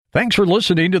Thanks for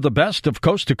listening to the Best of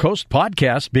Coast to Coast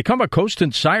podcast. Become a Coast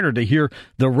Insider to hear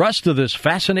the rest of this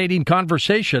fascinating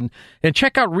conversation and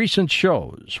check out recent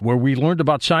shows where we learned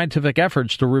about scientific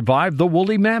efforts to revive the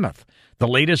woolly mammoth, the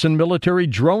latest in military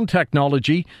drone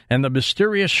technology, and the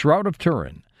mysterious Shroud of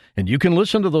Turin. And you can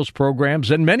listen to those programs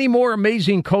and many more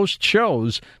amazing Coast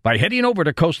shows by heading over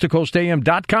to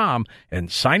coasttocoastam.com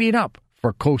and signing up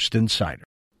for Coast Insider.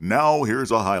 Now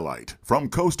here's a highlight from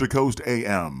Coast to Coast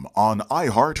AM on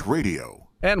iHeartRadio.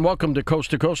 And welcome to Coast,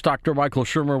 Dr. Michael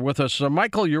Shermer with us.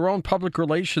 Michael, your own public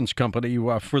relations company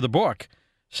for the book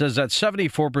says that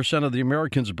 74% of the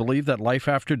Americans believe that life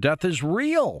after death is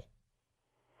real.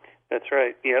 That's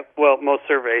right. Yeah. Well, most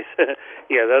surveys.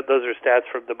 Those are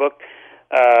stats from the book.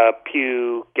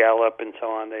 Pew, Gallup, and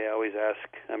so on. They always ask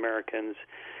Americans.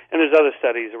 And there's other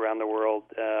studies around the world.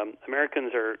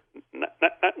 Americans are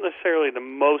not necessarily the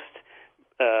most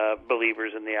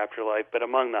believers in the afterlife, but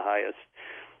among the highest.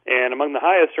 And among the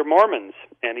highest are Mormons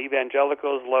and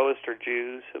evangelicals. Lowest are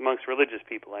Jews, amongst religious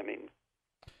people, I mean.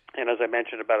 And as I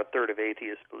mentioned, about a third of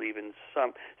atheists believe in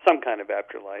some kind of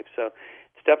afterlife. So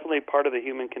it's definitely part of the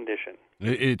human condition.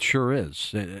 It sure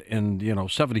is. And,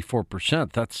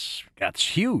 74%, that's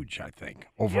huge, I think,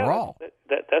 overall. Yeah,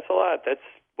 that's a lot. It's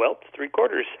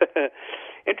three-quarters.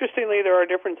 Interestingly, there are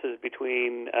differences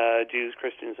between Jews,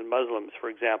 Christians, and Muslims, for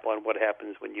example, on what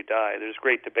happens when you die. There's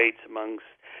great debates amongst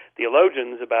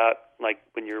theologians about, like,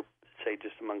 when you're, say,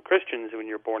 just among Christians, when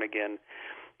you're born again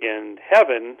in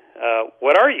heaven,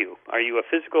 what are you? Are you a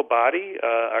physical body?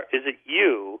 Is it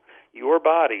you, your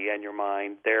body and your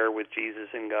mind, there with Jesus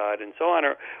and God and so on?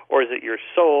 Or is it your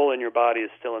soul and your body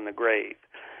is still in the grave?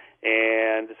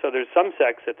 And so there's some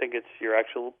sects that think it's your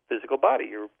actual physical body.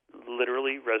 You're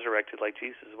literally resurrected like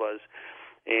Jesus was.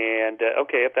 And,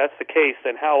 okay, if that's the case,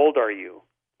 then how old are you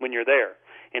when you're there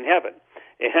in heaven?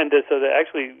 And so they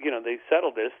actually, they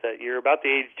settled this, that you're about the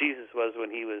age Jesus was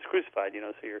when he was crucified,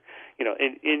 so you're,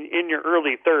 in your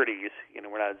early 30s.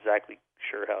 We're not exactly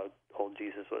sure how old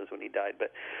Jesus was when he died, but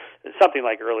something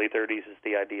like early 30s is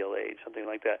the ideal age, something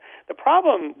like that. The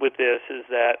problem with this is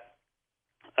that,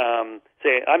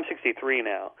 say I'm 63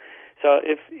 now, so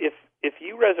if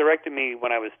you resurrected me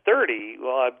when I was 30,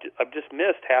 well, I've just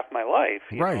missed half my life,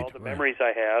 all the memories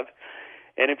I have.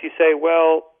 And if you say,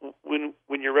 well, when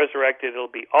you're resurrected, it'll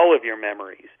be all of your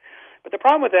memories. But the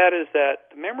problem with that is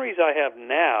that the memories I have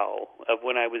now of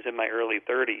when I was in my early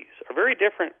 30s are very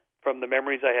different from the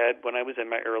memories I had when I was in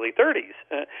my early 30s.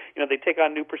 They take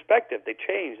on new perspective. They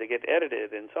change. They get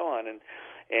edited and so on.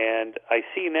 And I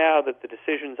see now that the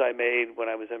decisions I made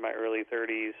when I was in my early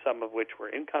 30s, some of which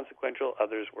were inconsequential,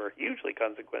 others were hugely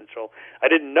consequential. I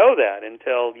didn't know that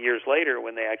until years later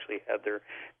when they actually had their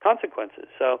consequences.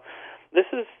 So this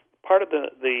is part of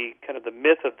the kind of the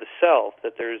myth of the self,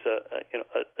 that there's a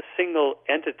single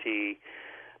entity,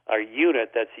 a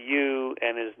unit that's you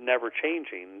and is never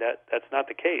changing. That's not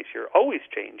the case. You're always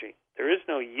changing. There is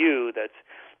no you that's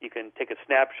you can take a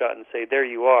snapshot and say, there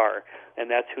you are,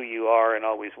 and that's who you are and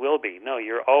always will be. No,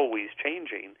 you're always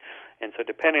changing. And so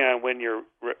depending on when you're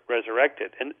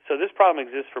resurrected, and so this problem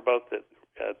exists for both the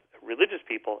religious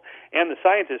people and the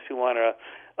scientists who want to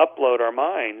upload our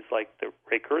minds, like the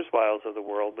Ray Kurzweils of the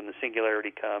world, when the singularity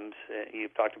comes.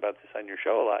 You've talked about this on your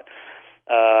show a lot.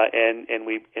 And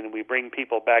we bring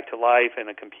people back to life in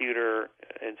a computer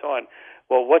and so on.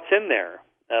 Well, what's in there?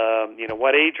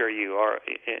 What age are you? Or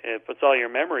if it's all your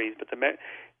memories, but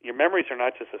your memories are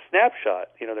not just a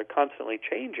snapshot. They're constantly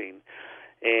changing.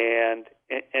 And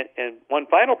one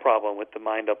final problem with the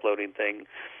mind uploading thing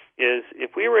is,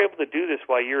 if we were able to do this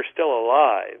while you're still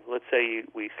alive, let's say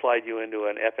we slide you into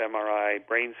an fMRI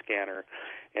brain scanner,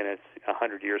 and it's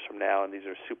 100 years from now, and these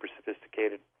are super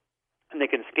sophisticated, and they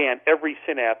can scan every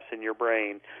synapse in your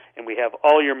brain, and we have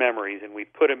all your memories, and we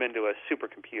put them into a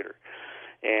supercomputer.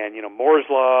 And, Moore's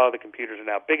Law, the computers are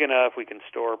now big enough, we can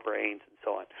store brains and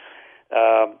so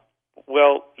on.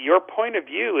 Well, your point of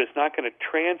view is not going to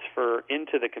transfer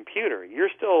into the computer. You're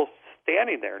still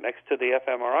standing there next to the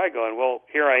fMRI going, well,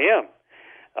 here I am.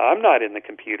 I'm not in the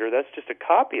computer. That's just a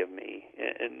copy of me.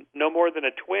 And no more than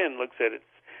a twin looks at its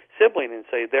sibling and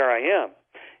say, there I am.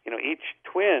 Each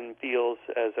twin feels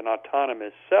as an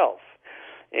autonomous self.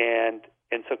 And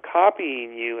so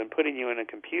copying you and putting you in a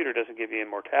computer doesn't give you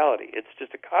immortality. It's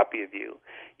just a copy of you.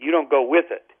 You don't go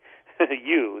with it. The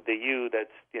you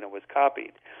that's, was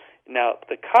copied. Now,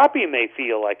 the copy may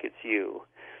feel like it's you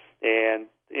and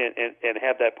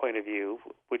have that point of view,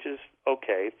 which is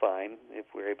okay, fine, if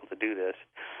we're able to do this.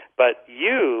 But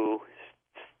you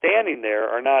standing there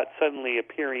are not suddenly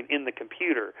appearing in the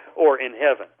computer or in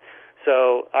heaven.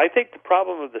 So I think the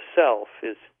problem of the self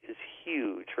is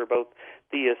huge for both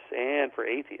theists and for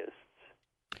atheists.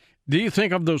 Do you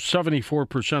think of those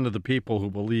 74% of the people who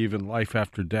believe in life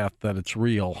after death that it's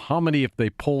real, how many, if they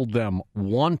polled them,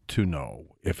 want to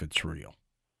know if it's real?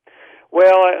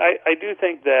 Well, I do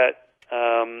think that,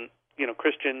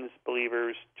 Christians,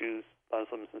 believers, Jews,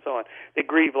 Muslims, and so on, they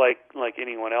grieve like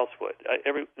anyone else would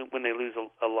when they lose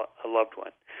a loved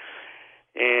one.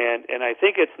 And I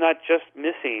think it's not just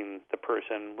missing the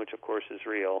person, which of course is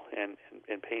real and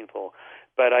painful,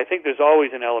 but I think there's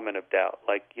always an element of doubt.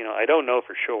 Like, I don't know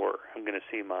for sure I'm going to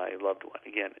see my loved one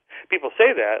again. People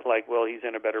say that, like, well, he's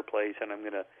in a better place and I'm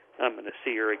going to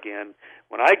see her again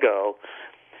when I go.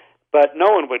 But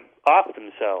no one would off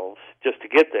themselves just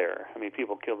to get there. I mean,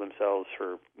 people kill themselves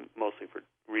mostly for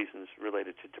reasons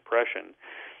related to depression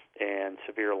and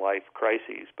severe life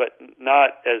crises, but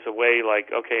not as a way like,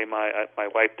 okay, my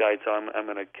wife died, so I'm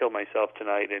going to kill myself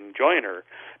tonight and join her.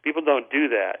 People don't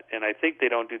do that, and I think they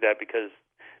don't do that because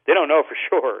they don't know for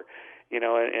sure.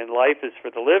 And life is for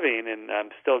the living, and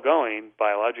I'm still going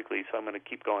biologically, so I'm going to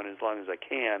keep going as long as I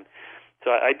can. So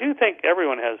I do think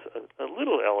everyone has a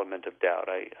little element of doubt.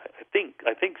 I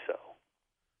think so.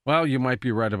 Well, you might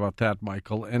be right about that,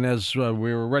 Michael. And as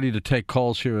we were ready to take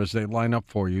calls here as they line up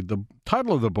for you, the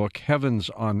title of the book, Heavens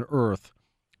on Earth,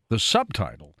 the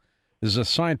subtitle is A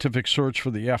Scientific Search for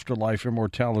the Afterlife,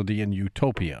 Immortality, and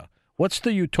Utopia. What's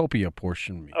the utopia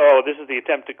portion mean? Oh, this is the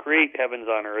attempt to create heavens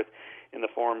on earth in the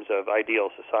forms of ideal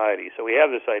society. So we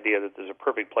have this idea that there's a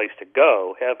perfect place to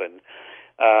go, heaven,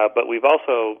 but we've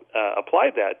also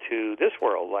applied that to this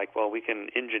world. Like, well, we can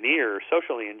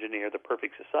socially engineer the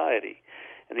perfect society,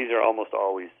 and these are almost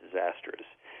always disastrous.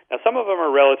 Now, some of them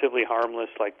are relatively harmless,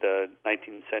 like the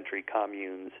 19th century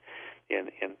communes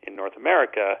in North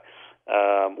America,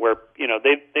 where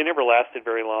they never lasted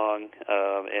very long,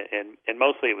 and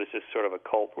mostly it was just sort of a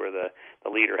cult where the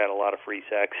leader had a lot of free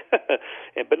sex,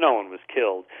 but no one was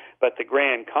killed. But the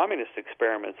grand communist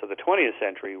experiments of the 20th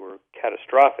century were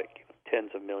catastrophic.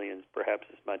 Tens of millions, perhaps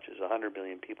as much as 100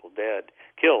 million people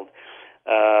killed,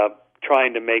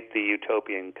 trying to make the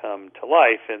utopian come to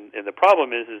life. And the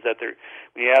problem is that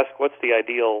when you ask what's the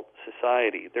ideal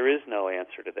society, there is no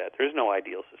answer to that. There is no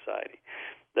ideal society.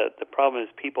 The problem is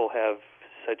people have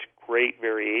such great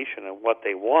variation in what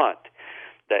they want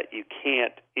that you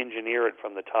can't engineer it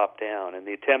from the top down. And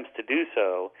the attempts to do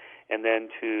so and then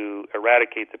to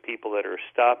eradicate the people that are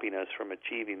stopping us from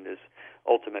achieving this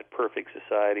ultimate perfect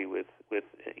society with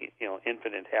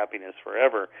infinite happiness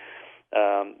forever,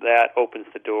 that opens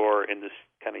the door in this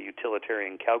kind of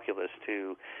utilitarian calculus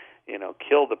to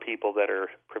kill the people that are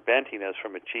preventing us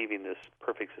from achieving this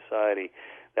perfect society.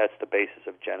 That's the basis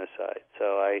of genocide.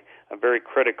 So I'm very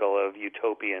critical of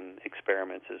utopian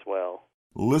experiments as well.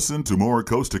 Listen to more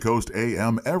Coast to Coast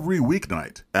AM every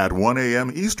weeknight at 1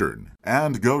 a.m. Eastern,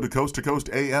 and go to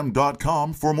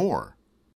coasttocoastam.com for more.